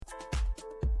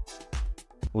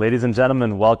Ladies and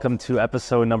gentlemen, welcome to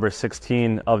episode number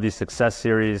 16 of the Success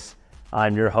Series.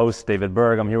 I'm your host, David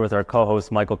Berg. I'm here with our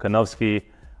co-host, Michael Kanowski.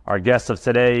 Our guest of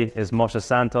today is Moshe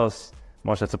Santos.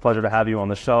 Moshe, it's a pleasure to have you on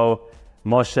the show.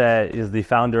 Moshe is the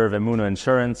founder of Emuna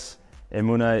Insurance.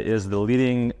 Emuna is the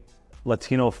leading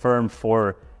Latino firm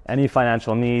for any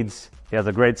financial needs. He has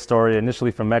a great story,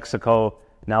 initially from Mexico,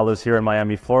 now lives here in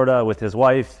Miami, Florida with his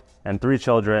wife and 3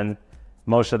 children.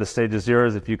 Moshe, the stage is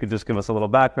yours. If you could just give us a little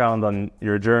background on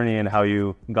your journey and how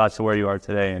you got to where you are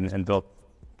today and built.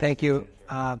 Thank you.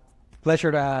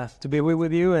 Pleasure to be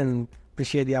with you and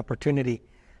appreciate the opportunity.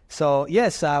 So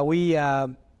yes, I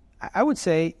would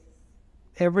say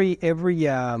every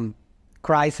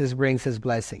crisis brings its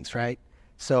blessings, right?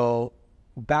 So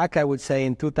back, I would say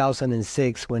in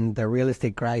 2006, when the real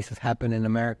estate crisis happened in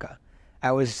America,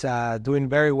 I was doing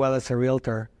very well as a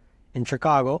realtor in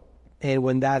Chicago, and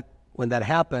when that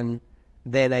happened,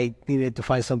 then I needed to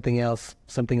find something else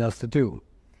to do.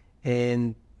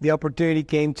 And the opportunity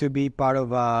came to be part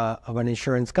of an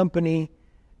insurance company.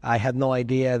 I had no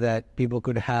idea that people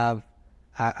could have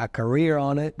a career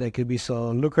on it that could be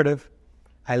so lucrative.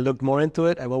 I looked more into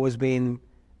it. I've always been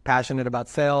passionate about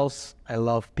sales. I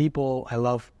love people. I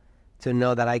love to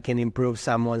know that I can improve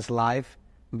someone's life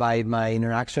by my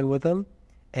interaction with them.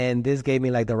 And this gave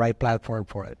me like the right platform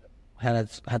for it.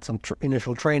 Had some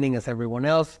initial training as everyone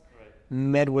else,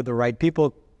 met with the right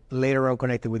people, later on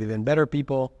connected with even better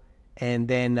people. And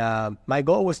then my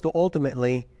goal was to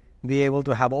ultimately be able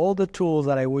to have all the tools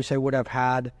that I wish I would have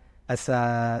had as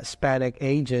a Hispanic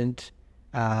agent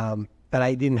that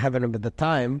I didn't have them at the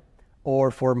time,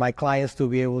 or for my clients to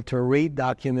be able to read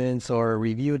documents or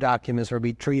review documents or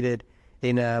be treated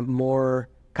in a more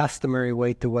customary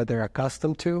way to what they're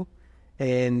accustomed to.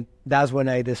 And that's when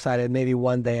I decided maybe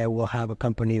one day I will have a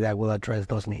company that will address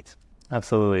those needs.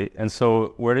 Absolutely. And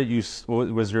so what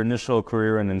was your initial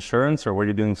career in insurance, or were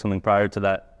you doing something prior to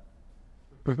that?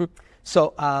 Mm-hmm.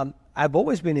 So I've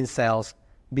always been in sales.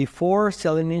 Before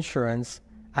selling insurance,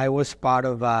 I was part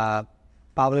of a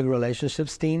public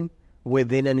relationships team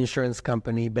within an insurance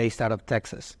company based out of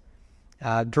Texas.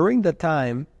 During the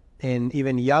time, in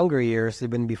even younger years,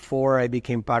 even before I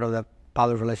became part of the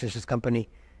public relationships company,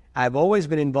 I've always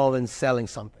been involved in selling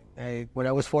something. When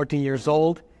I was 14 years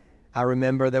old, I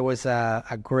remember there was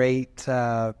a great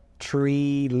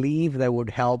tree leaf that would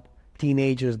help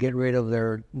teenagers get rid of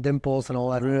their dimples and all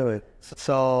that. Really?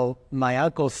 So my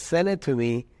uncle sent it to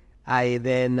me. I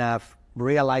then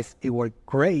realized it worked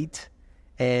great,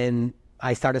 and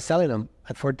I started selling them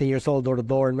at 14 years old, door to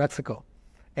door in Mexico.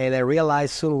 And I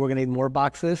realized soon we're going to need more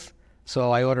boxes.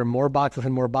 So I ordered more boxes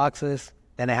and more boxes.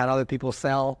 Then I had other people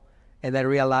sell. And then I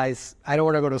realized I don't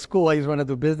want to go to school. I just want to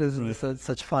do business. Right. It's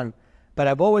such fun. But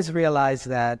I've always realized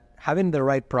that having the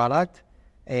right product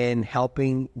and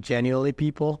helping genuinely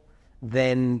people,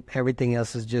 then everything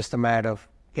else is just a matter of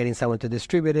getting someone to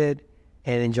distribute it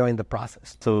and enjoying the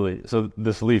process. Absolutely. So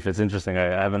this leaf, it's interesting.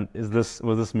 Was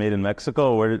this made in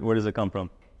Mexico, or where does it come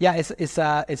from? Yeah,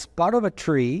 it's part of a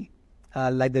tree.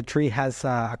 Like the tree has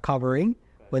a covering.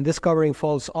 When this covering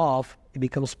falls off, it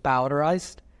becomes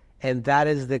powderized. And that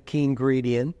is the key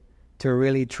ingredient to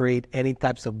really treat any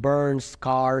types of burns,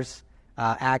 scars,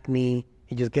 acne.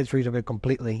 It just gets rid of it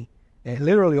completely,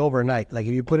 literally overnight. Like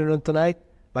if you put it on tonight,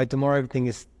 by tomorrow everything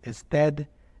is dead.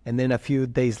 And then a few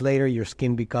days later, your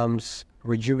skin becomes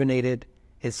rejuvenated.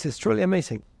 It's truly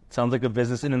amazing. Sounds like a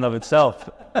business in and of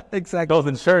itself. Exactly. Both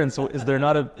insurance. So is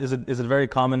it very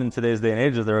common in today's day and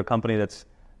age? Is there a company that's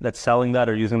selling that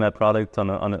or using that product in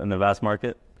a vast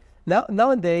market?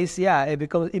 Nowadays, yeah, it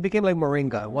became like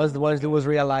moringa. Once it was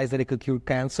realized that it could cure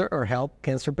cancer or help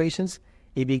cancer patients,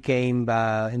 it became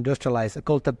industrialized. It's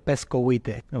called the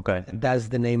pescohuite. Okay, that's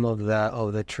the name of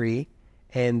the tree.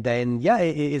 And then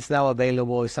it's now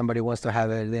available if somebody wants to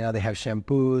have it. They have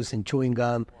shampoos and chewing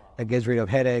gum that gets rid of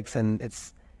headaches, and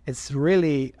it's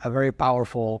really a very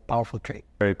powerful tree.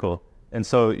 Very cool. And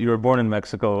so you were born in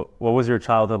Mexico. What was your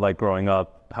childhood like growing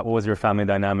up? What was your family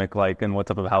dynamic like, and what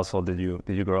type of household did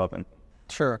you grow up in?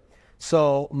 Sure.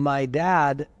 So my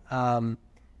dad would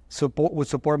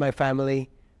support my family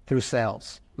through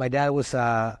sales. My dad was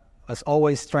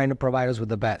always trying to provide us with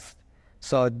the best.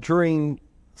 So during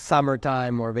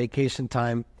summertime or vacation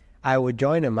time, I would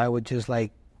join him. I would just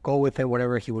like go with him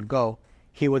wherever he would go.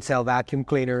 He would sell vacuum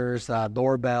cleaners,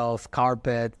 doorbells,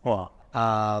 carpet. Wow.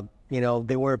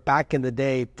 They were back in the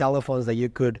day telephones that you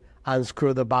could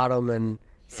unscrew the bottom and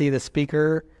see the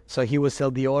speaker. So he would sell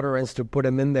deodorants to put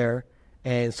them in there.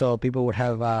 And so people would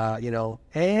have,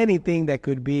 anything that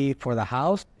could be for the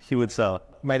house. He would sell.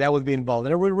 My dad would be involved.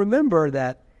 And I would remember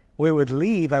that we would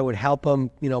leave. I would help him,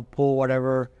 pull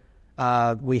whatever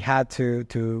we had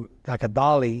to like a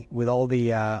dolly with all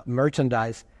the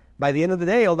merchandise. By the end of the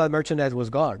day, all that merchandise was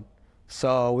gone.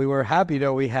 So we were happy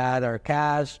that we had our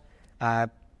cash.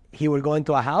 He would go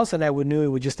into a house, and I would knew it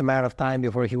was just a matter of time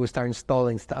before he would start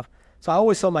installing stuff. So I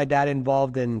always saw my dad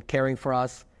involved in caring for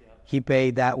us. He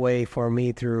paid that way for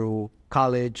me through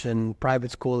college and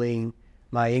private schooling.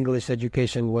 My English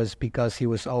education was because he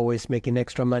was always making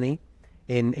extra money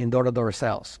in door-to-door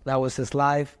sales. That was his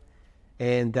life.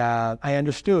 And I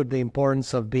understood the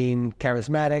importance of being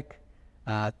charismatic,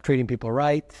 treating people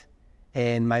right.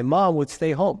 And my mom would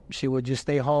stay home. She would just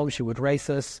stay home. She would raise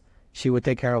us. She would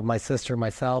take care of my sister,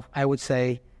 myself. I would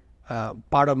say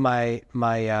part of my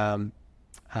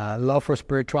love for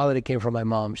spirituality came from my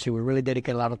mom. She would really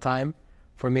dedicate a lot of time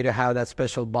for me to have that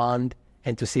special bond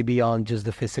and to see beyond just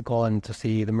the physical and to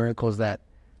see the miracles that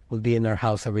would be in our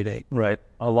house every day. Right.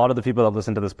 A lot of the people that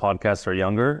listen to this podcast are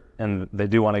younger, and they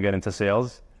do want to get into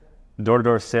sales.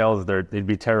 Door-to-door sales, they'd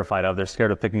be terrified of. They're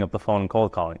scared of picking up the phone and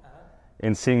cold calling.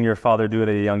 And seeing your father do it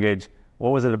at a young age, what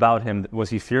was it about him?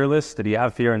 Was he fearless? Did he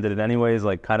have fear and did it anyways?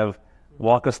 Like, kind of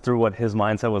walk us through what his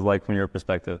mindset was like from your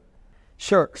perspective.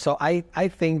 Sure. So I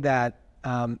think that,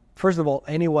 first of all,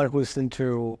 anyone who's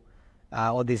into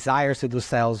or desires to do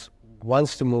sales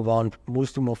wants to move on,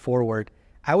 wants to move forward.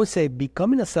 I would say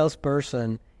becoming a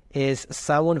salesperson is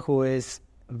someone who is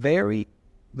very,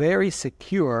 very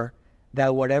secure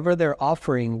that whatever they're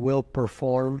offering will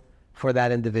perform for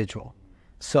that individual.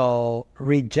 So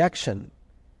rejection,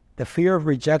 the fear of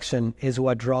rejection is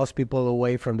what draws people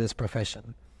away from this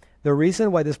profession. The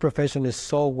reason why this profession is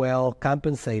so well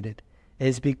compensated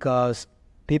is because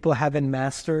people haven't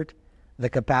mastered the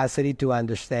capacity to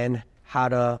understand how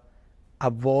to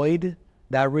avoid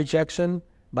that rejection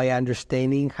by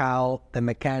understanding how the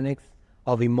mechanics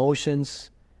of emotions,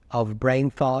 of brain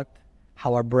thought,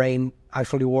 how our brain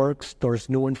actually works towards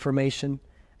new information.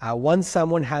 Once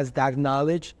someone has that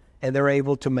knowledge and they're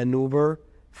able to maneuver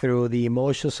through the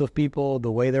emotions of people,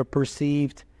 the way they're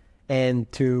perceived,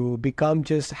 and to become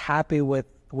just happy with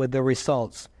the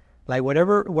results. Like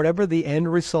whatever the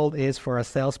end result is for a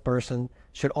salesperson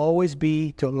should always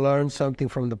be to learn something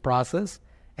from the process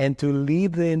and to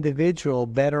leave the individual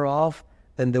better off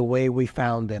than the way we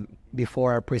found them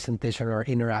before our presentation or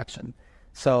interaction.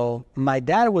 So my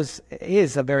dad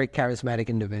is a very charismatic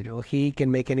individual. He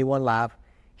can make anyone laugh.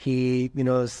 He,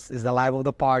 is the life of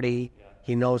the party.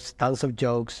 He knows tons of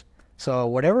jokes. So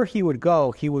wherever he would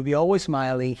go, he would be always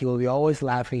smiling. He would be always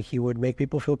laughing. He would make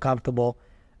people feel comfortable.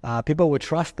 People would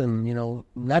trust him,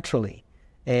 naturally.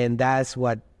 And that's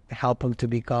what helped him to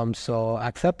become so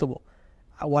acceptable.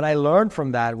 What I learned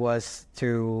from that was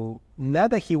not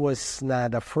that he was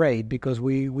not afraid, because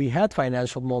we had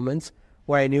financial moments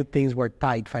where I knew things were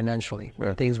tight financially,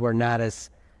 where things were not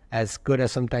as good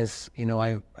as sometimes,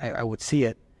 I would see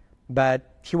it.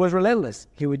 But he was relentless.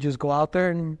 He would just go out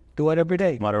there and do it every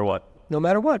day. No matter what. No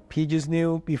matter what. He just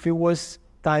knew if it was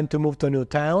time to move to a new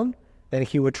town, then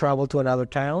he would travel to another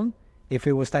town. If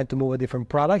it was time to move a different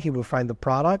product, he would find the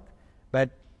product.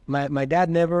 But my dad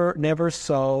never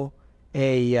saw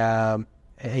a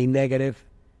negative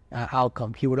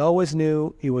outcome. He would always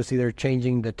knew it was either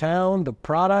changing the town, the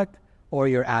product, or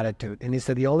your attitude. And he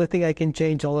said, the only thing I can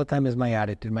change all the time is my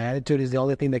attitude. My attitude is the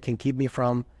only thing that can keep me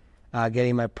from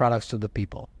getting my products to the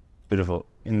people. Beautiful.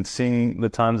 In seeing the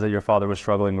times that your father was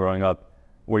struggling growing up,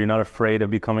 were you not afraid of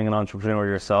becoming an entrepreneur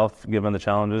yourself, given the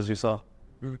challenges you saw?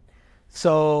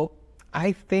 So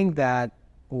I think that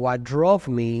what drove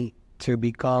me to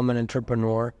become an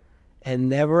entrepreneur and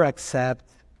never accept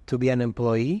to be an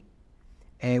employee,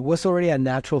 it was already a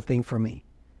natural thing for me.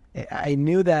 I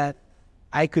knew that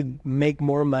I could make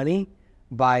more money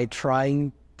by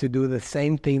trying to do the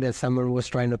same thing that someone was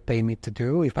trying to pay me to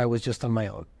do if I was just on my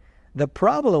own. The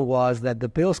problem was that the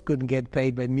bills couldn't get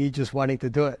paid by me just wanting to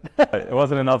do it. It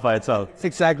wasn't enough by itself.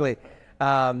 Exactly.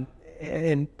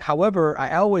 And however,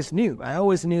 I always knew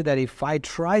that if I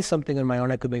try something on my own,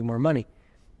 I could make more money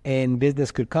and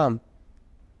business could come.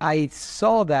 I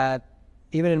saw that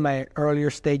even in my earlier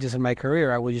stages in my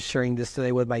career. I was just sharing this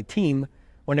today with my team.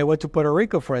 When I went to Puerto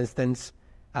Rico, for instance,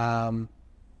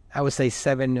 I would say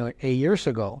 7 or 8 years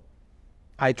ago,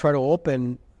 I tried to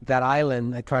open that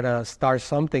island. I tried to start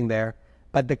something there,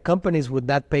 but the companies would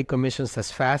not pay commissions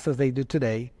as fast as they do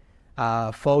today.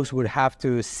 Folks would have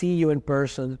to see you in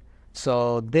person.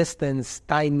 So distance,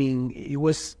 timing, it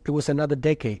was another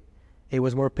decade. It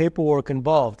was more paperwork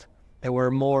involved. There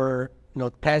were more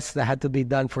tests that had to be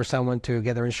done for someone to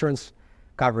get their insurance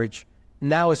coverage.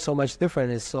 Now it's so much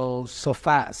different. It's so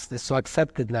fast. It's so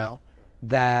accepted now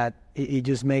that it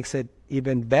just makes it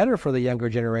even better for the younger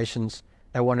generations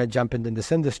that want to jump into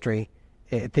this industry.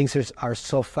 things are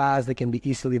so fast, they can be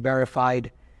easily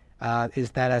verified.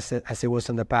 It's not as it was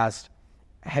in the past.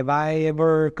 Have I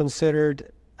ever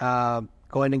considered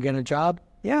going and getting a job?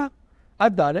 Yeah,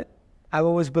 I've done it. I've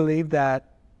always believed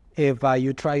that if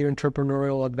you try your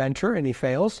entrepreneurial adventure and it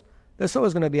fails, there's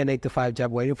always going to be an 8-to-5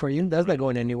 job waiting for you. That's not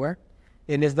going anywhere.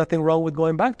 And there's nothing wrong with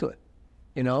going back to it.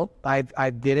 You know, I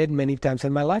did it many times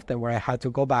in my lifetime where I had to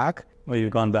go back. Well,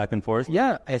 you've gone back and forth?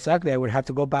 Yeah, exactly. I would have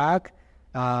to go back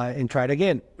and try it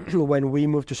again. When we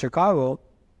moved to Chicago,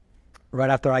 right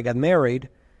after I got married,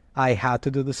 I had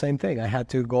to do the same thing. I had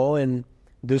to go and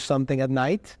do something at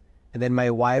night, and then my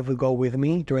wife would go with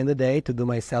me during the day to do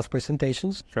my sales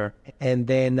presentations. Sure. And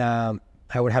then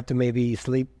I would have to maybe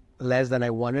sleep less than I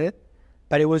wanted it.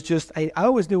 But it was just, I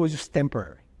always knew it was just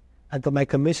temporary. Until my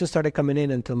commission started coming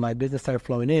in, until my business started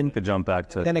flowing in. You could jump back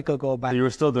to... Then I could go back. So you were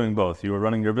still doing both. You were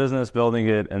running your business, building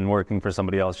it, and working for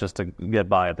somebody else just to get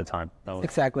by at the time.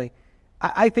 Exactly.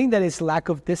 I think that it's lack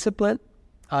of discipline,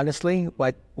 honestly,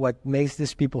 what makes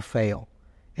these people fail.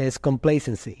 Is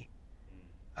complacency.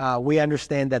 We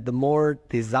understand that the more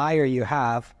desire you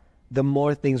have, the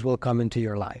more things will come into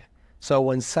your life. So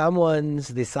when someone's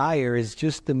desire is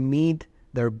just to meet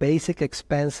their basic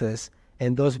expenses,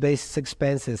 and those basic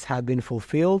expenses have been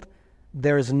fulfilled,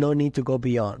 there is no need to go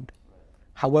beyond.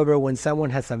 However, when someone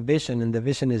has a vision and the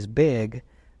vision is big,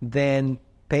 then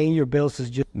paying your bills is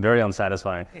just... Very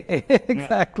unsatisfying.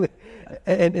 Exactly.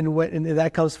 And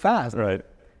that comes fast. Right.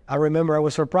 I remember I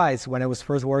was surprised when I was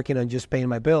first working on just paying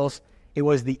my bills. It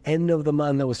was the end of the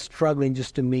month. I was struggling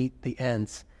just to meet the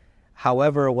ends.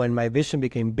 However, when my vision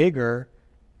became bigger,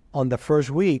 on the first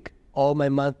week, all my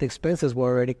monthly expenses were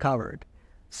already covered.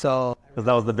 So... Because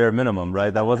that was the bare minimum,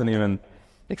 right? That wasn't even...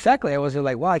 Exactly. I was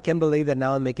like, wow, I can't believe that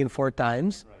now I'm making 4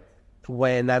 times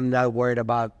when I'm not worried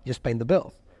about just paying the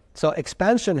bills. So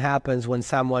expansion happens when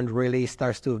someone really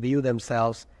starts to view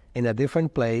themselves in a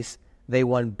different place. They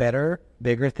want better,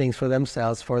 bigger things for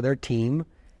themselves, for their team.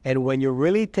 And when you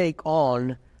really take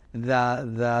on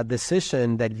the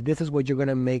decision that this is what you're going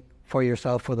to make for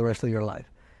yourself for the rest of your life,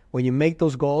 when you make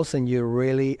those goals and you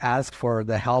really ask for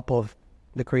the help of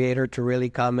the Creator to really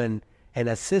come and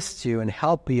assist you and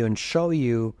help you and show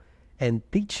you and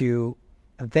teach you,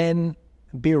 then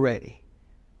be ready,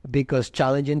 because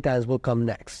challenging times will come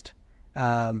next.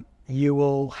 You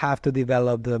will have to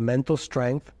develop the mental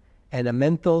strength, and a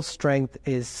mental strength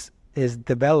is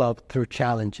developed through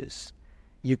challenges.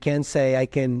 You can't say, I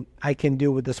can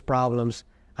deal with these problems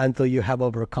until you have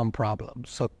overcome problems.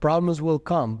 So problems will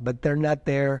come, but they're not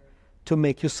there to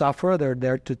make you suffer. They're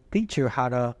there to teach you how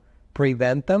to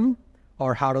prevent them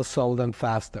or how to solve them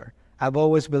faster. I've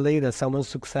always believed that someone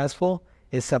successful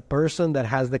is a person that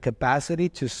has the capacity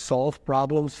to solve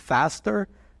problems faster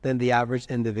than the average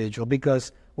individual.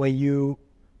 Because when you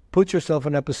put yourself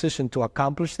in a position to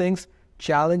accomplish things,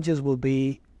 challenges will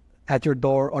be at your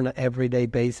door on an everyday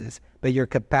basis. But your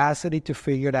capacity to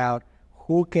figure out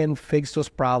who can fix those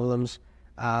problems,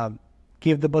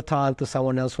 give the baton to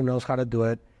someone else who knows how to do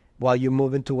it while you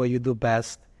move into what you do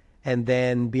best, and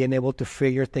then being able to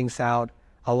figure things out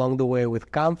along the way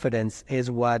with confidence is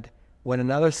what, when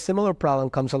another similar problem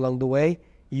comes along the way,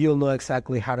 you'll know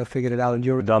exactly how to figure it out. And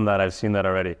you've done that. I've seen that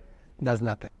already. That's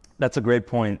nothing. That's a great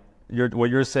point.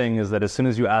 What you're saying is that as soon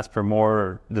as you ask for more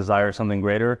or desire something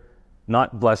greater,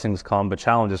 not blessings come, but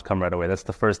challenges come right away. That's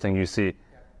the first thing you see. Yeah.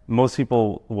 Most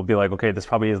people will be like, okay, this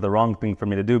probably is the wrong thing for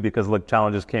me to do because, look,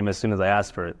 challenges came as soon as I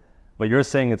asked for it. But you're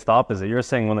saying it's the opposite. You're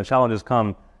saying when the challenges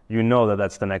come, you know that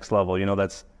that's the next level. You know,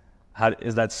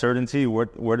 is that certainty?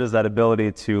 Where does that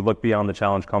ability to look beyond the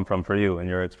challenge come from for you in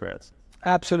your experience?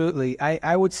 Absolutely.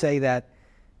 I would say that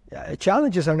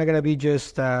challenges are not going to be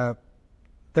just, they're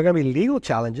going to be legal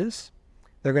challenges.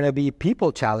 They're going to be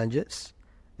people challenges.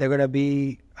 They're going to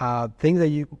be things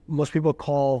that most people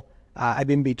call, I've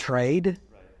been betrayed. Right.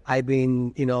 I've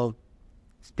been,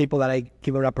 people that I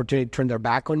give an opportunity to turn their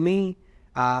back on me.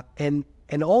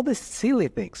 And all these silly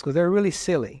things, because they're really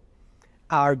silly,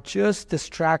 are just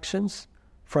distractions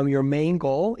from your main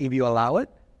goal, if you allow it,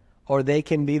 or they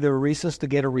can be the reasons to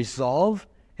get a resolve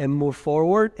and move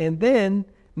forward, and then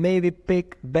maybe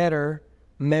pick better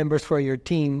members for your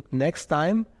team next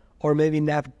time, or maybe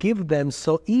not give them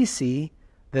so easy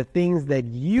the things that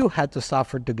you had to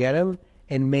suffer to get them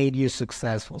and made you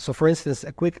successful. So for instance,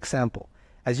 a quick example.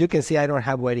 As you can see, I don't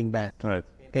have wedding band. Right.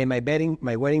 Okay,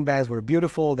 my wedding bands were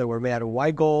beautiful. They were made out of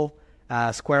white gold,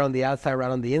 square on the outside,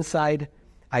 round on the inside.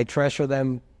 I treasure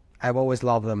them. I've always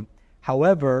loved them.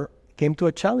 However, it came to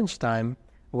a challenge time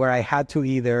where I had to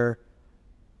either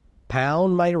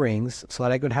pound my rings so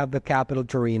that I could have the capital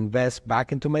to reinvest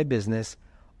back into my business,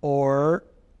 or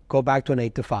go back to an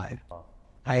 8-to-5.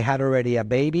 I had already a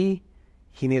baby.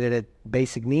 He needed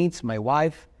basic needs, my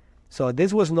wife. So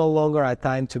this was no longer a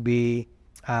time to be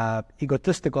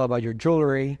egotistical about your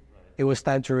jewelry. It was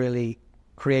time to really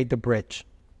create the bridge.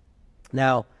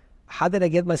 Now, how did I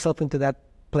get myself into that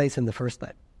place in the first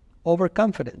time?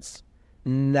 Overconfidence,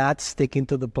 not sticking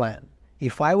to the plan.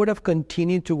 If I would have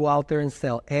continued to go out there and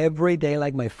sell every day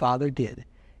like my father did,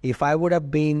 if I would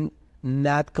have been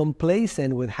not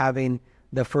complacent with having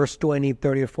the first 20,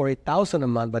 30, or 40,000 a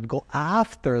month, but go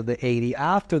after the 80,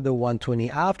 after the 120,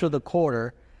 after the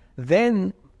quarter,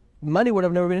 then money would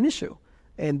have never been an issue.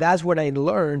 And that's when I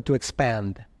learned to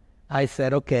expand. I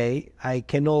said, okay, I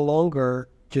can no longer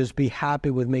just be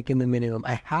happy with making the minimum.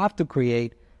 I have to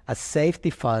create a safety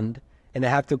fund, and I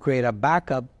have to create a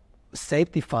backup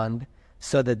safety fund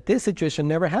so that this situation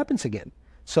never happens again.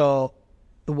 So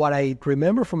what I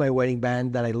remember from my wedding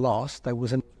band that I lost, I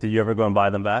wasn't... Did you ever go and buy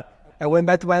them back? I went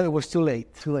back to buy them. It was too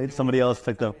late. Too late. Somebody else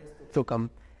took them. Took them.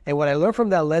 And what I learned from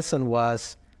that lesson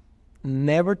was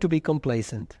never to be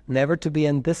complacent, never to be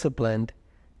undisciplined,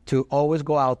 to always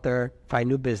go out there, find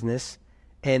new business,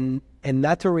 and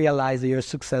not to realize that you're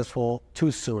successful too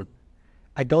soon.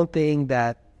 I don't think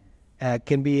that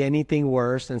can be anything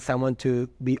worse than someone to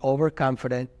be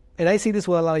overconfident. And I see this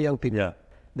with a lot of young people. Yeah.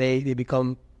 They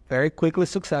become very quickly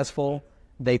successful.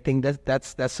 They think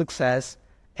that's success.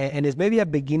 And it's maybe a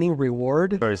beginning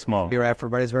reward. Very small. Your effort,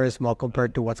 but it's very small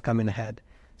compared to what's coming ahead.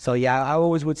 So yeah, I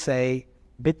always would say,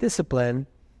 be disciplined.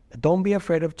 Don't be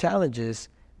afraid of challenges.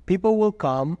 People will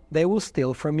come. They will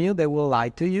steal from you. They will lie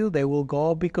to you. They will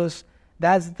go because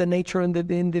that's the nature of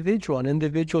the individual. An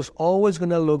individual is always going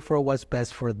to look for what's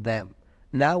best for them,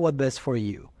 not what's best for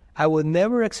you. I would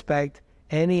never expect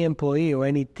any employee or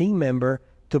any team member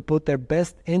to put their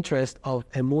best interest of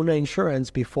Emuna Insurance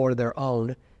before their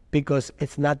own, because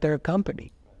it's not their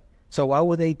company. So why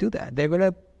would they do that? They're going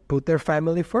to put their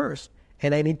family first.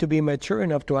 And I need to be mature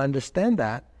enough to understand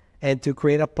that and to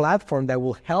create a platform that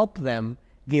will help them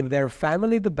give their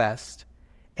family the best.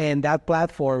 And that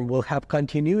platform will have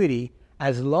continuity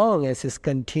as long as it's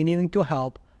continuing to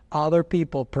help other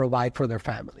people provide for their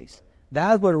families.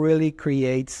 That's what really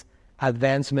creates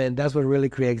advancement. That's what really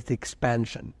creates the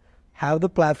expansion. Have the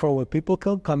platform where people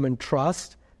can come and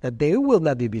trust that they will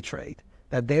not be betrayed,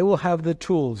 that they will have the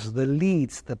tools, the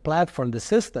leads, the platform, the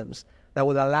systems that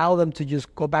would allow them to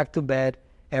just go back to bed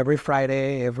every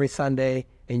Friday, every Sunday,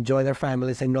 enjoy their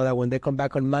families, and know that when they come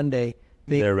back on Monday,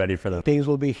 they're ready for them. Things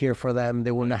will be here for them.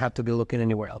 They will not have to be looking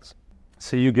anywhere else.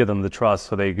 So you give them the trust,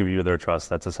 so they give you their trust.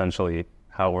 That's essentially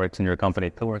how it works in your company.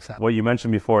 It works out. What you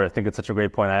mentioned before, I think it's such a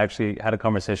great point. I actually had a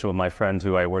conversation with my friend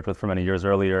who I worked with for many years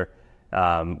earlier.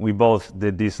 We both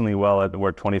did decently well.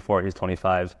 We're 24, he's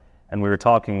 25. And we were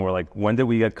talking, we're like, when did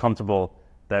we get comfortable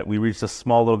that we reached a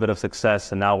small little bit of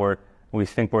success and now we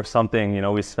think we're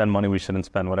something, we spend money we shouldn't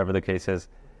spend, whatever the case is.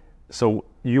 So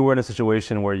you were in a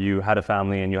situation where you had a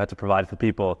family and you had to provide for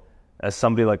people. As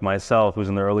somebody like myself who's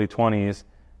in their early 20s,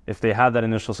 if they have that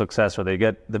initial success or they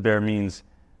get the bare means,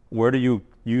 where do you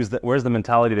use that? Where's the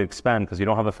mentality to expand? Because you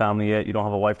don't have a family yet, you don't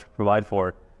have a wife to provide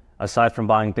for. Aside from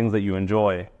buying things that you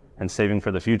enjoy and saving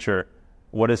for the future,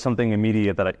 what is something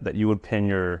immediate that you would pin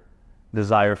your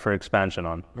desire for expansion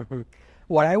on? Mm-hmm.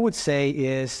 What I would say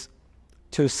is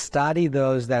to study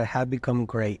those that have become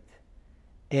great.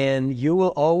 And you will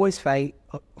always find,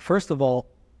 first of all,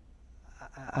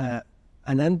 I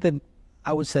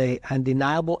would say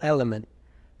undeniable element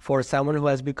for someone who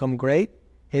has become great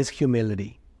is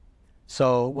humility.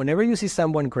 So whenever you see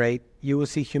someone great, you will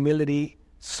see humility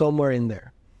somewhere in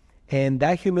there. And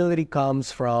that humility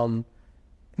comes from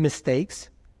mistakes,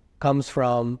 comes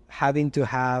from having to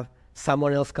have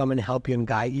someone else come and help you and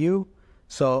guide you.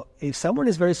 So if someone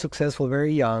is very successful,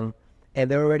 very young, and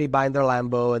they're already buying their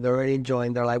Lambo and they're already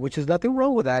enjoying their life, which is nothing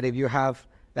wrong with that. If you have,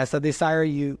 that's a desire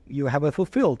you have it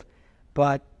fulfilled.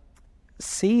 But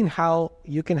seeing how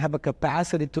you can have a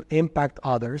capacity to impact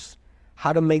others,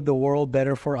 how to make the world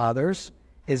better for others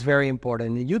is very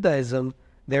important. In Judaism,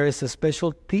 there is a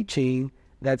special teaching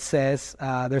that says,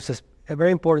 there's a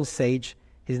very important sage,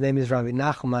 his name is Rabbi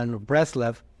Nachman of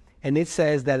Breslev, and it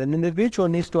says that an individual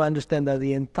needs to understand that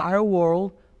the entire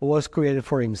world was created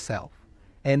for himself,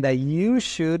 and that you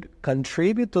should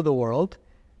contribute to the world,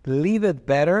 leave it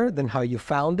better than how you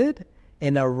found it,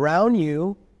 and around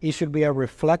you, it should be a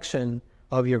reflection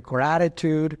of your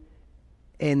gratitude,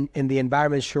 and the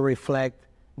environment should reflect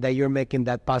that you're making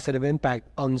that positive impact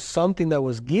on something that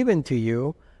was given to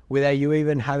you without you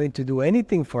even having to do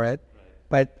anything for it.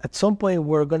 But at some point,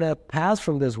 we're going to pass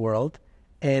from this world,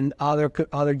 and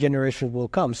other generations will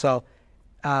come. So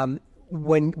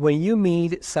when you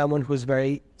meet someone who's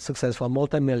very successful, a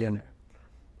multimillionaire,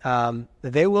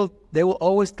 they will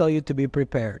always tell you to be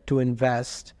prepared to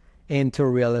invest into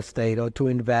real estate or to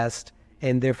invest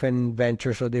in different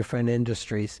ventures or different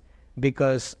industries,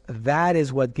 because that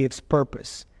is what gives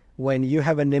purpose. When you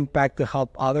have an impact to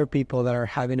help other people that are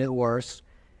having it worse,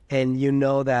 and you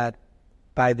know that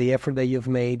by the effort that you've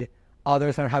made,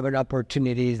 others are having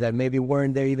opportunities that maybe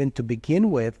weren't there even to begin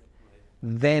with,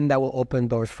 then that will open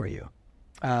doors for you.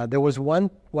 There was one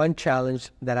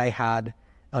challenge that I had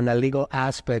on a legal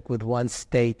aspect with one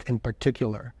state in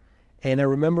particular. And I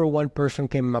remember one person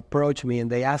came and approached me, and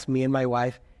they asked me and my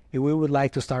wife if we would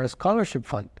like to start a scholarship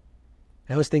fund.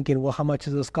 I was thinking, well, how much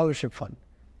is a scholarship fund?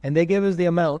 And they gave us the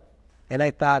amount, and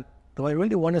I thought, do I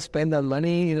really want to spend that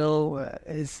money?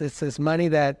 It's money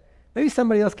that maybe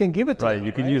somebody else can give it to. Right,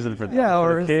 you can use it for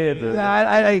or kids.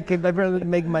 I can rather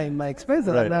make my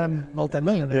expenses. Right. I'm not a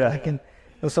multi-millionaire. Yeah. I can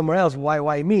go somewhere else.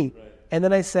 Why me? Right. And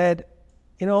then I said,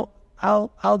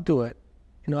 I'll do it.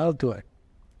 I'll do it.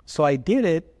 So I did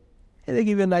it, and they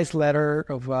give you a nice letter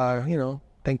of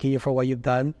thanking you for what you've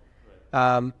done.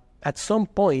 At some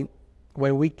point,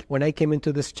 when I came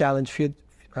into this challenge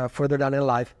further down in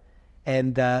life,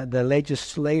 and the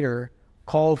legislator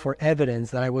called for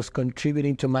evidence that I was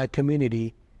contributing to my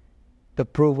community, the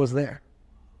proof was there.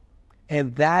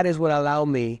 And that is what allowed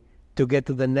me to get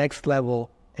to the next level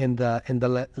in the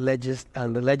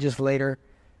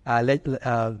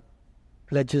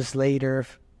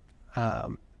legislative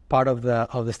part of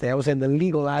the state. I was in the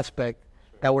legal aspect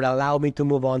that would allow me to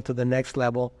move on to the next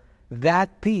level.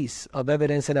 That piece of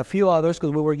evidence and a few others,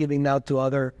 because we were giving out to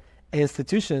other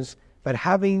institutions, but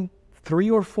having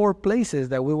 3 or 4 places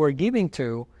that we were giving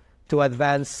to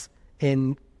advance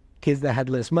in kids that had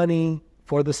less money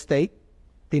for the state,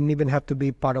 didn't even have to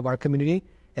be part of our community,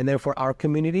 and then for our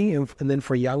community, and then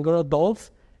for younger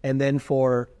adults, and then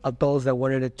for adults that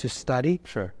wanted it to study.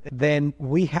 Sure. Then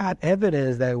we had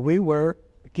evidence that we were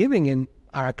giving, and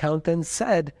our accountant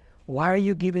said, why are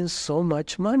you giving so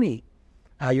much money?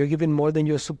 You're giving more than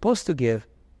you're supposed to give.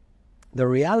 The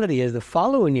reality is the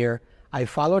following year, I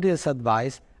followed his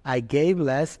advice, I gave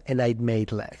less, and I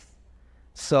made less.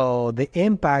 So the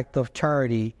impact of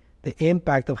charity, the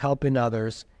impact of helping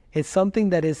others, it's something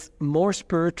that is more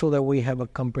spiritual than we have a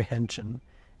comprehension.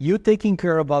 You taking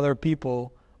care of other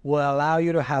people will allow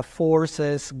you to have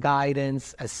forces,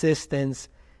 guidance, assistance,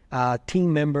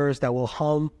 team members that will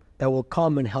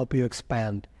come and help you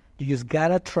expand. You just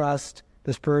gotta trust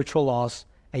the spiritual laws,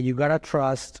 and you gotta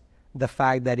trust the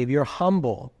fact that if you're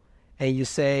humble and you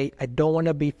say, I don't want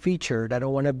to be featured, I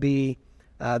don't want to be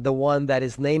the one that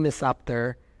his name is up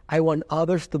there, I want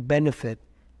others to benefit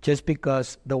just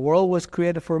because the world was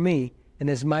created for me, and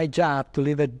it's my job to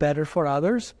leave it better for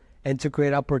others and to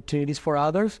create opportunities for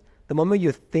others. The moment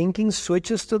your thinking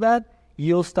switches to that,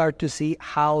 you'll start to see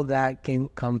how that can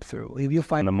come through. If you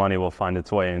find the money will find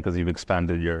its way in because you've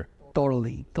expanded your...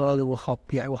 Totally will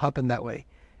help. Yeah, it will happen that way.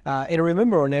 And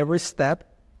remember, on every step,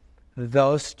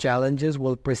 those challenges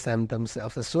will present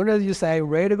themselves. As soon as you say,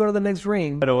 ready to go to the next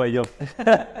ring, By the way,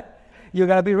 you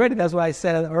got to be ready. That's why I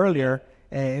said earlier,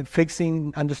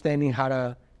 understanding how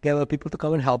to get other people to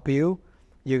come and help you.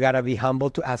 You got to be humble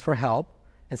to ask for help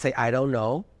and say, I don't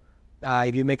know.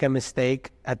 If you make a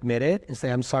mistake, admit it and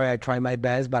say, I'm sorry, I tried my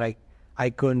best, but I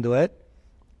couldn't do it.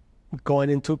 Going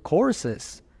into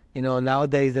courses.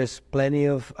 Nowadays there's plenty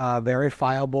of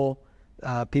verifiable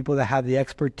people that have the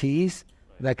expertise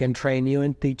that can train you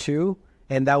and teach you,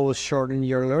 and that will shorten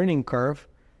your learning curve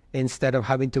instead of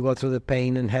having to go through the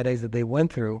pain and headaches that they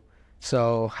went through.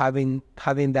 So having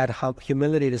that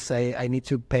humility to say, I need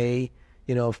to pay,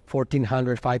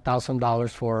 $1,400, $5,000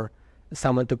 for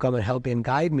someone to come and help me and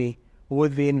guide me,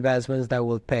 would be investments that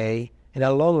will pay in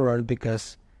a long run,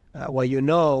 because what you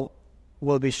know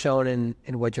will be shown in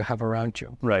what you have around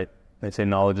you. Right. They say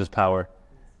knowledge is power.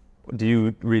 Do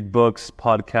you read books,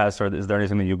 podcasts, or is there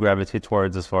anything that you gravitate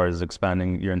towards as far as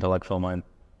expanding your intellectual mind?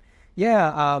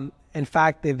 Yeah. In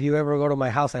fact, if you ever go to my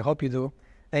house, I hope you do,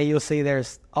 and you'll see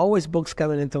there's always books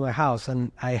coming into my house.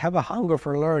 And I have a hunger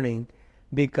for learning,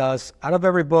 because out of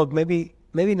every book, maybe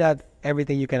not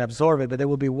everything you can absorb it, but there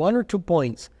will be 1 or 2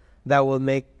 points that will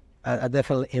make a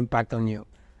definite impact on you.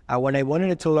 When I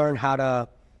wanted to learn how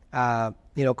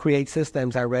to, create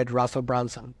systems, I read Russell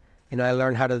Brunson. I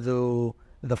learned how to do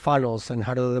the funnels and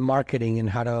how to do the marketing and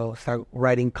how to start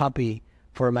writing copy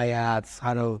for my ads,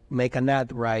 how to make an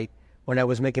ad right. When I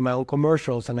was making my own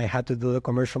commercials and I had to do the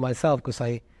commercial myself because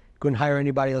I couldn't hire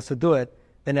anybody else to do it,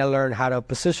 then I learned how to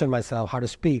position myself, how to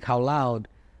speak, how loud,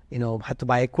 had to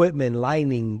buy equipment,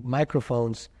 lighting,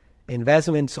 microphones,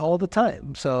 investments all the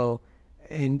time. So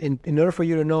in order for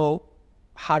you to know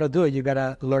how to do it, you got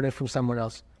to learn it from someone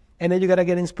else. And then you got to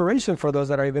get inspiration for those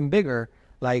that are even bigger.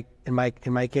 Like in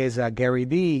my case, Gary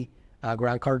Vee,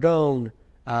 Grant Cardone.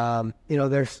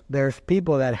 There's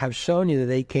people that have shown you that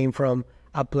they came from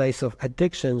a place of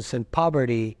addictions and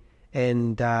poverty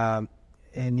and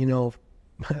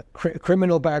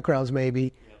criminal backgrounds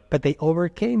maybe, but they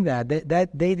overcame that. That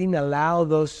they didn't allow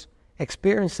those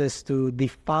experiences to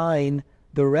define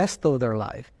the rest of their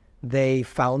life. They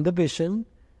found the vision.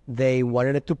 They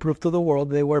wanted it to prove to the world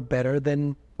they were better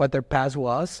than what their past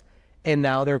was, and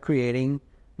now they're creating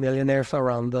millionaires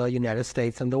around the United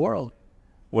States and the world.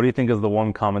 What do you think is the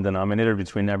one common denominator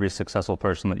between every successful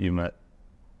person that you met?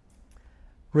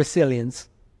 Resilience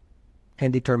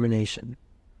and determination.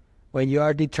 When you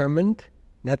are determined,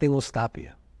 nothing will stop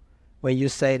you. When you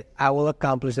say, I will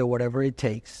accomplish it, whatever it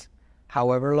takes,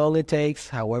 however long it takes,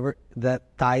 however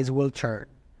that tides will turn.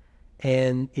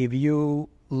 And if you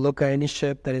look at any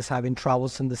ship that is having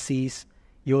troubles in the seas,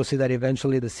 you will see that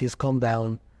eventually the seas calm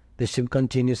down, the ship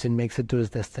continues and makes it to its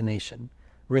destination.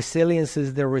 Resilience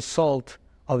is the result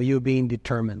of you being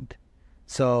determined.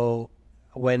 So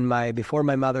before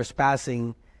my mother's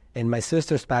passing and my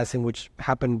sister's passing, which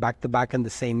happened back to back in the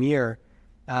same year,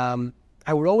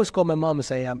 I would always call my mom and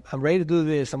say, I'm ready to do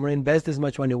this. I'm going to invest this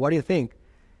much money. What do you think?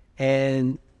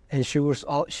 And she would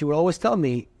always tell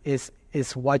me, is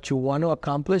what you want to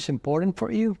accomplish important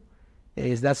for you?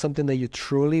 Is that something that you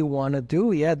truly want to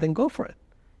do? Yeah, then go for it.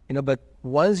 But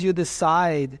once you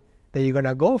decide that you're going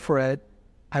to go for it,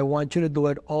 I want you to do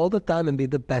it all the time and be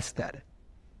the best at it.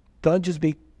 Don't just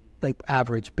be like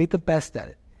average. Be the best at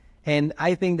it. And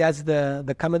I think that's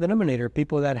the common denominator.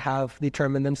 People that have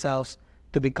determined themselves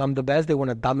to become the best, they want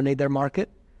to dominate their market.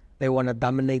 They want to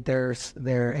dominate their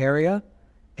area.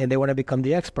 And they want to become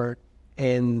the expert.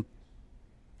 And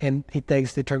it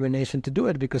takes determination to do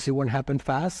it because it won't happen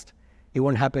fast. It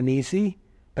won't happen easy.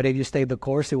 But if you stay the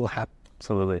course, it will happen.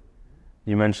 Absolutely.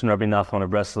 You mentioned Rabbi Nachman of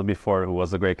Breslau before, who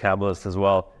was a great Kabbalist as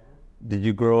well. Did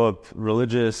you grow up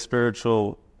religious,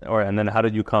 spiritual, and then how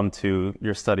did you come to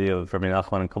your study of Rabbi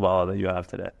Nachman and Kabbalah that you have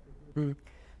today? Mm-hmm.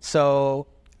 So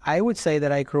I would say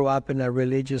that I grew up in a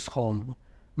religious home.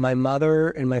 My mother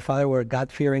and my father were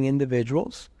God-fearing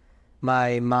individuals.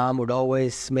 My mom would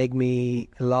always make me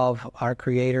love our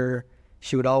Creator.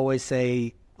 She would always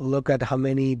say, look at how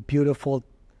many beautiful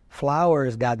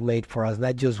flowers God made for us,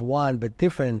 not just one, but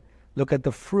different. Look at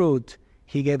the fruit.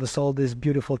 He gave us all this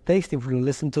beautiful tasting fruit.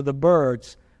 Listen to the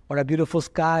birds. What a beautiful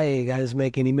sky God is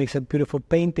making. He makes a beautiful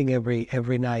painting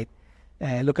every night.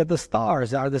 Look at the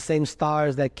stars. They are the same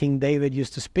stars that King David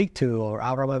used to speak to, or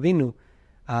Avraham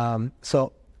Avinu.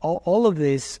 So all of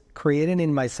this created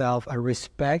in myself a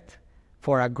respect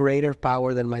for a greater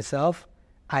power than myself.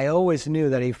 I always knew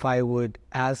that if I would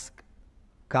ask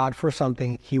God for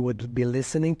something, He would be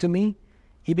listening to me.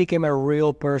 He became a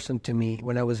real person to me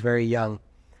when I was very young.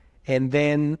 And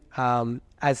then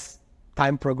as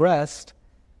time progressed,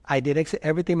 I did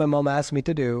everything my mom asked me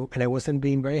to do, and I wasn't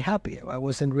being very happy. I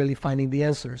wasn't really finding the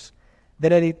answers.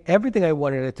 Then I did everything I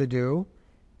wanted it to do,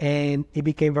 and it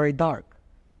became very dark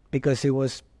because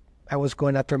I was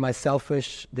going after my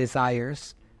selfish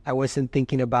desires. I wasn't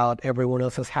thinking about everyone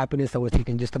else's happiness. I was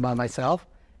thinking just about myself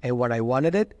and what I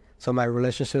wanted it. So my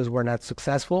relationships were not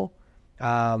successful.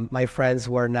 My friends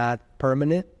were not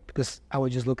permanent because I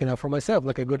was just looking out for myself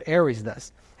like a good Aries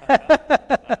does.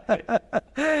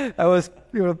 I was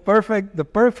perfect, the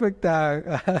perfect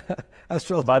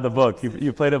astrologer. By the book.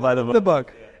 You played it by the book. The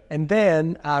book. Yeah. And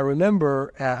then I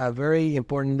remember a very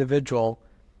important individual,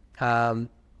 and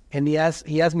he asked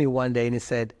me one day, and he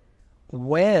said,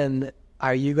 when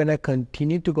are you going to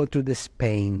continue to go through this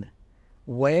pain?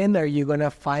 When are you going to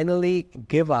finally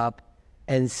give up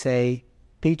and say,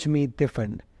 teach me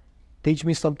different. Teach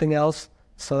me something else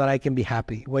so that I can be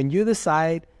happy. When you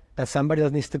decide that somebody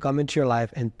else needs to come into your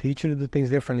life and teach you to do things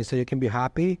differently so you can be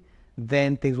happy,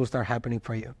 then things will start happening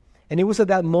for you. And it was at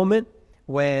that moment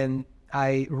when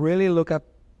I really looked up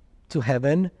to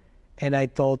heaven and I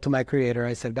told to my Creator,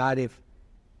 I said, God,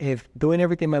 if doing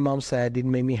everything my mom said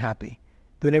didn't make me happy,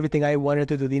 doing everything I wanted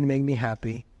to do didn't make me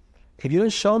happy, if you don't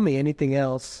show me anything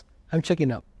else, I'm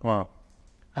checking out. Wow.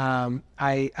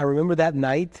 I remember that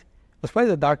night. It was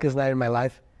probably the darkest night in my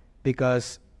life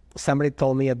because somebody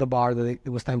told me at the bar that it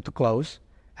was time to close.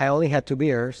 I only had 2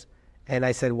 beers. And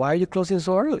I said, why are you closing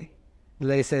so early? The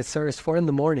lady said, sir, it's 4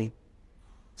 a.m.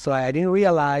 So I didn't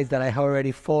realize that I had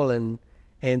already fallen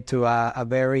into a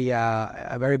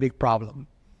very big problem.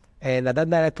 And at that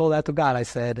night, I told that to God. I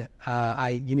said,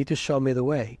 you need to show me the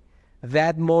way.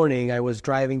 That morning, I was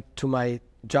driving to my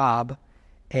job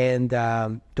and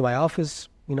to my office,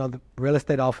 the real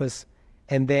estate office,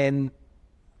 and then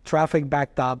traffic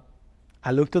backed up.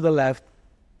 I looked to the left,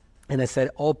 and I said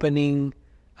opening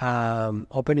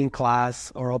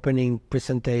class or opening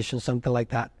presentation, something like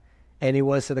that. And it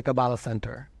was at the Kabbalah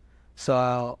Center.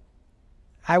 So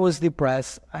I was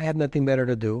depressed. I had nothing better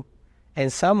to do.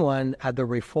 And someone at the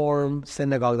Reform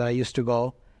synagogue that I used to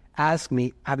go asked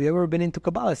me, have you ever been into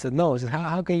Kabbalah? I said, no. I said,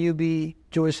 how can you be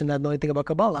Jewish and not know anything about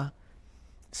Kabbalah?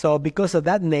 So because of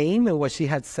that name and what she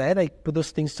had said, I put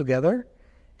those things together.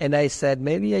 And I said,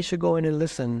 maybe I should go in and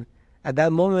listen. At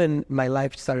that moment, my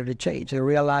life started to change. I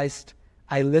realized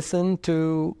I listened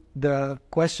to the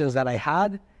questions that I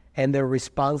had, and the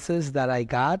responses that I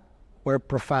got were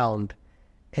profound.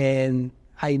 And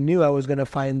I knew I was going to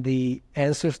find the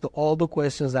answers to all the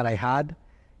questions that I had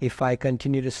if I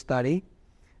continued to study.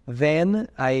 Then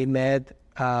I met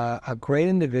a great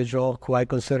individual who I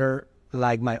consider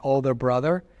like my older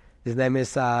brother. His name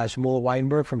is Shmuel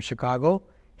Weinberg from Chicago.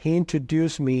 He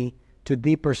introduced me to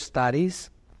deeper studies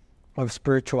of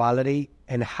spirituality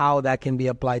and how that can be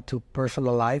applied to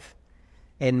personal life,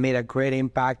 and made a great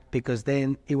impact, because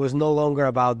then it was no longer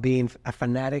about being a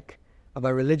fanatic of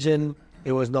a religion.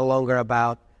 It was no longer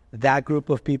about that group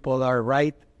of people are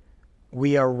right,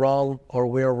 we are wrong, or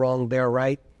we're wrong, they're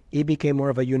right. It became more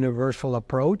of a universal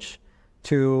approach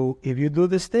to, if you do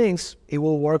these things, it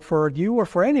will work for you or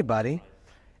for anybody.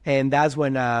 And that's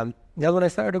when I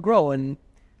started to grow. And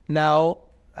now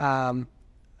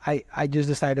I just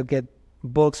decided to get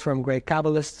books from great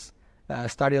Kabbalists,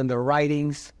 study on their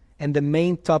writings. And the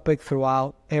main topic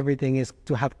throughout everything is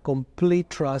to have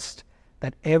complete trust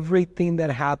that everything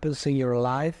that happens in your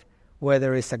life,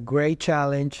 whether it's a great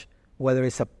challenge, whether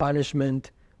it's a punishment,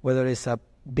 whether it's a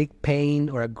big pain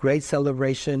or a great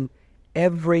celebration,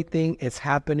 everything is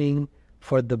happening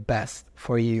for the best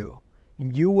for you.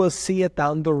 You will see it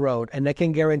down the road. And I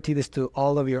can guarantee this to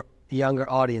all of your younger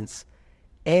audience.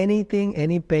 Any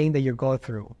pain that you go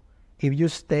through, if you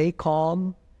stay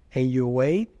calm and you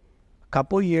wait, a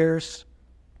couple years,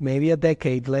 maybe a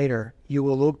decade later, you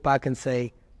will look back and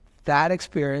say, that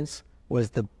experience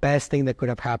was the best thing that could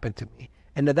have happened to me.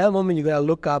 And at that moment, you got to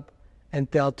look up and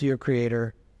tell to your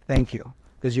Creator, thank you,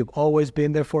 because you've always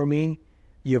been there for me.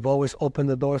 You've always opened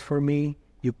the doors for me.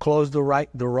 You closed the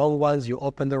wrong ones. You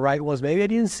opened the right ones. Maybe I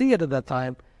didn't see it at that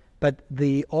time, but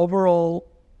the overall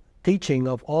teaching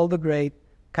of all the great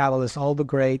Kabbalists, all the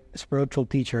great spiritual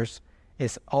teachers,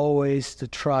 is always to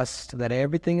trust that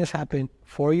everything is happening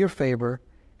for your favor.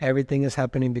 Everything is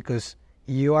happening because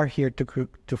you are here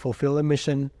to fulfill a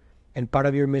mission, and part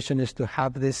of your mission is to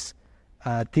have these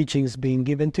teachings being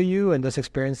given to you, and those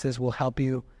experiences will help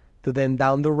you to then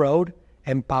down the road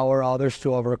empower others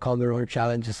to overcome their own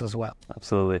challenges as well.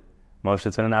 Absolutely. Moshe,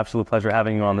 it's been an absolute pleasure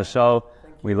having you on the show.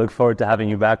 We look forward to having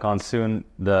you back on soon.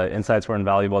 The insights were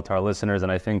invaluable to our listeners,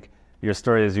 and I think your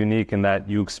story is unique in that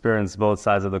you experience both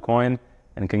sides of the coin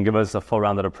and can give us a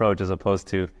full-rounded approach as opposed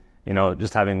to,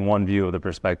 just having one view of the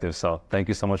perspective. So thank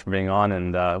you so much for being on,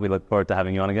 and we look forward to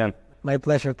having you on again. My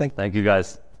pleasure. Thank you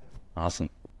guys. Awesome.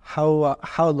 How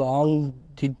long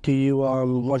do you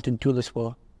want to do this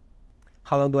for?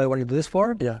 How long do I want to do this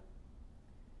for? Yeah.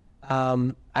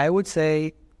 I would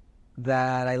say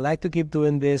that I like to keep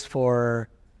doing this for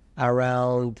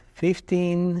around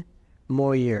 15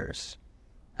 more years.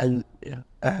 And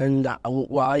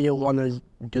why you want to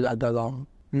do that long?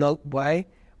 No, why?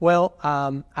 Well,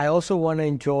 I also want to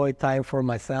enjoy time for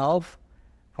myself,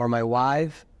 for my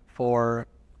wife, for,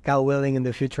 God willing, in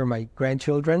the future, my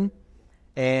grandchildren.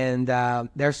 And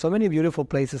there are so many beautiful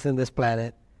places in this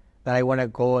planet that I want to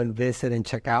go and visit and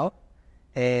check out.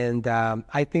 And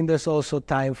I think there's also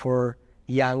time for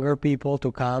younger people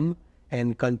to come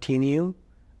and continue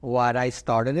what I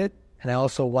started it. And I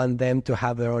also want them to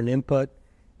have their own input.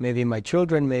 Maybe my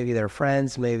children, maybe their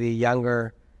friends, maybe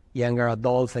younger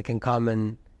adults that can come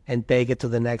and take it to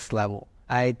the next level.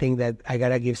 I think that I got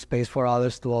to give space for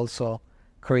others to also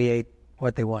create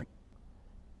what they want.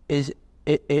 Is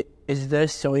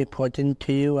this so important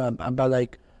to you about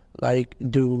like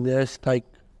doing this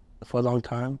for a long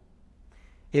time?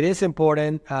 It is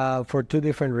important for two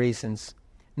different reasons.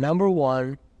 Number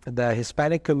one, the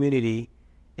Hispanic community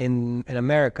in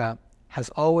America has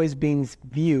always been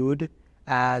viewed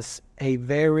as a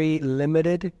very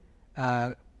limited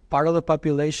part of the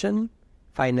population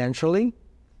financially.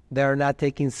 They're not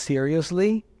taken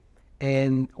seriously.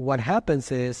 And what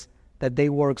happens is that they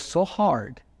work so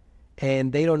hard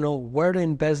and they don't know where to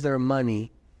invest their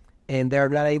money, and they're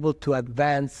not able to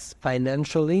advance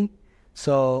financially.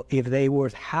 So if they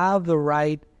would have the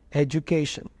right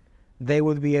education, they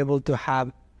would be able to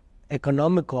have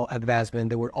economical advancement.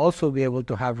 They would also be able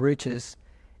to have riches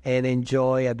and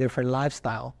enjoy a different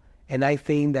lifestyle. And I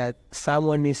think that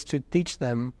someone needs to teach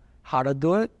them how to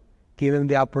do it, give them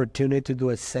the opportunity to do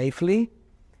it safely,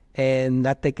 and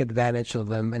not take advantage of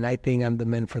them. And I think I'm the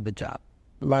man for the job.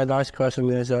 My last question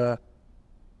is,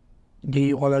 do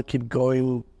you want to keep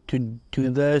going to do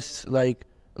this? Like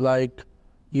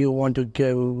you want to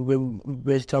give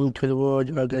wisdom to the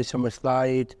world or get so much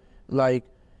light? Like,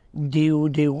 do you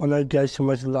want to get so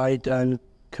much light and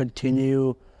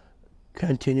continue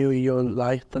your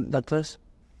life like this?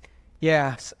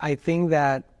 Yes, I think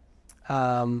that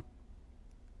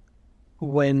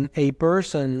when a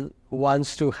person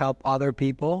wants to help other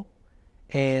people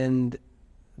and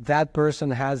that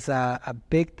person has a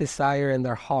big desire in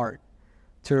their heart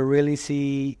to really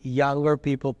see younger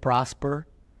people prosper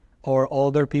or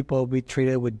older people be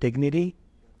treated with dignity,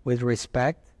 with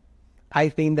respect, I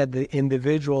think that the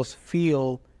individuals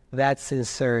feel that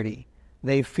sincerity.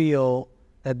 They feel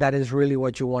that that is really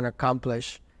what you want to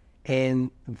accomplish, and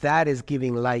that is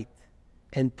giving light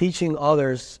and teaching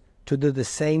others to do the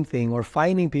same thing, or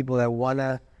finding people that want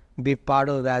to be part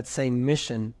of that same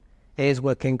mission is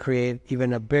what can create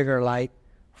even a bigger light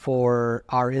for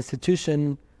our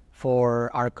institution, for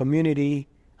our community.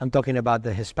 I'm talking about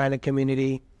the Hispanic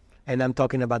community, and I'm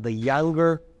talking about the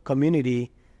younger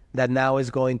community that now is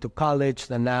going to college,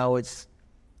 that now it's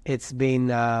being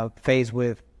faced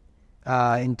with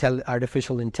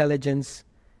artificial intelligence,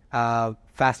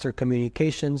 faster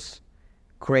communications,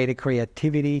 greater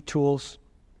creativity tools.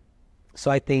 So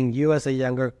I think you as a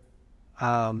younger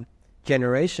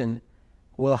generation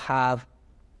will have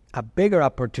a bigger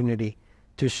opportunity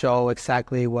to show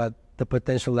exactly what the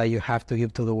potential that you have to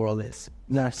give to the world is.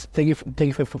 Nice. Thank you for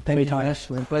your time. Thank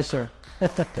you. My pleasure.